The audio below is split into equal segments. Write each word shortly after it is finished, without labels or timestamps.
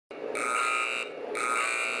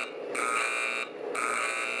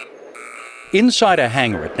Inside a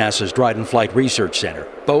hangar at NASA's Dryden Flight Research Center,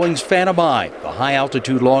 Boeing's Phantom Eye, the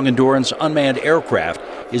high-altitude, long-endurance unmanned aircraft,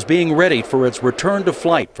 is being readied for its return to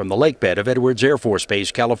flight from the lakebed of Edwards Air Force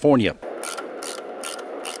Base, California.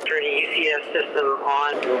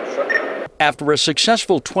 After a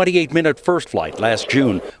successful 28-minute first flight last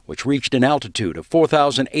June, which reached an altitude of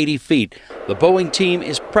 4,080 feet, the Boeing team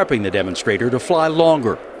is prepping the demonstrator to fly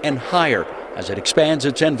longer and higher as it expands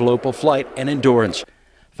its envelope of flight and endurance.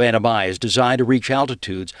 Phantom Eye is designed to reach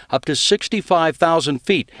altitudes up to 65,000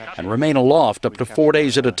 feet and remain aloft up to 4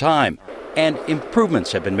 days at a time. And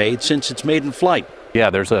improvements have been made since its maiden flight. Yeah,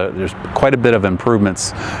 there's quite a bit of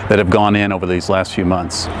improvements that have gone in over these last few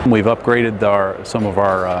months. We've upgraded some of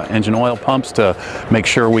our engine oil pumps to make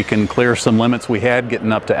sure we can clear some limits we had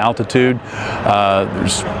getting up to altitude.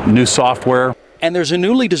 There's new software. And there's a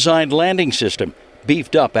newly designed landing system,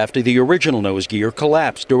 beefed up after the original nose gear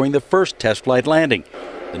collapsed during the first test flight landing.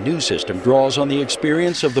 The new system draws on the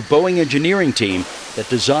experience of the Boeing engineering team that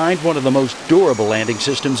designed one of the most durable landing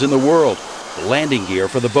systems in the world, the landing gear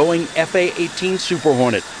for the Boeing FA-18 Super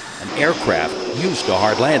Hornet, an aircraft used to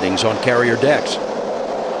hard landings on carrier decks.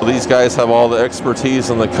 These guys have all the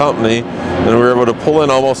expertise in the company, and we were able to pull in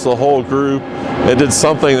almost the whole group. It did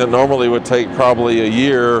something that normally would take probably a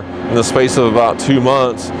year in the space of about 2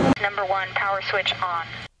 months. Number 1, power switch on.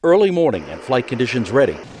 Early morning and flight conditions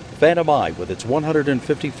ready. Phantom Eye, with its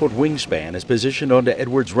 150-foot wingspan, is positioned onto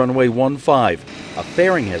Edwards runway 15. A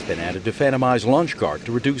fairing has been added to Phantom Eye's launch guard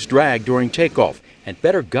to reduce drag during takeoff and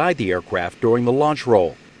better guide the aircraft during the launch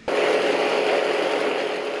roll.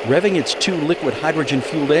 Revving its 2 liquid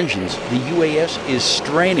hydrogen-fueled engines, the UAS is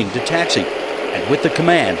straining to taxi. And with the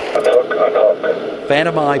command,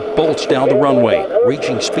 Phantom Eye bolts down the runway,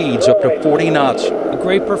 reaching speeds up to 40 knots. A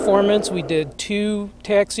great performance. We did 2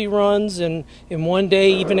 taxi runs in 1 day,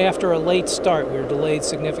 even after a late start. We were delayed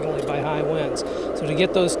significantly by high winds. So to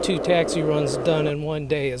get those 2 taxi runs done in 1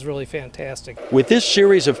 day is really fantastic. With this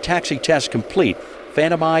series of taxi tests complete,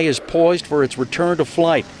 Phantom Eye is poised for its return to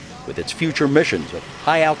flight, with its future missions of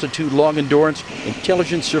high-altitude, long-endurance,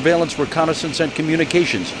 intelligence, surveillance, reconnaissance, and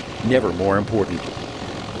communications never more important.